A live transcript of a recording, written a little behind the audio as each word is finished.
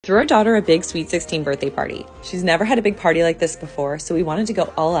Threw our daughter a big Sweet 16 birthday party. She's never had a big party like this before, so we wanted to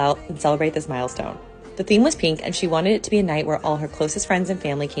go all out and celebrate this milestone. The theme was pink, and she wanted it to be a night where all her closest friends and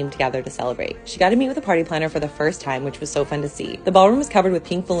family came together to celebrate. She got to meet with a party planner for the first time, which was so fun to see. The ballroom was covered with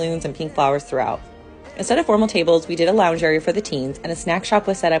pink balloons and pink flowers throughout. Instead of formal tables, we did a lounge area for the teens, and a snack shop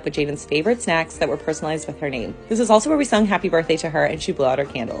was set up with Jaden's favorite snacks that were personalized with her name. This is also where we sung happy birthday to her and she blew out her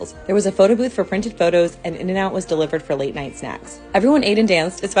candles. There was a photo booth for printed photos, and In-N-Out was delivered for late night snacks. Everyone ate and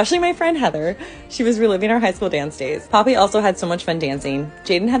danced, especially my friend Heather. She was reliving our high school dance days. Poppy also had so much fun dancing.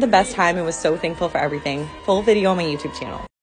 Jaden had the best time and was so thankful for everything. Full video on my YouTube channel.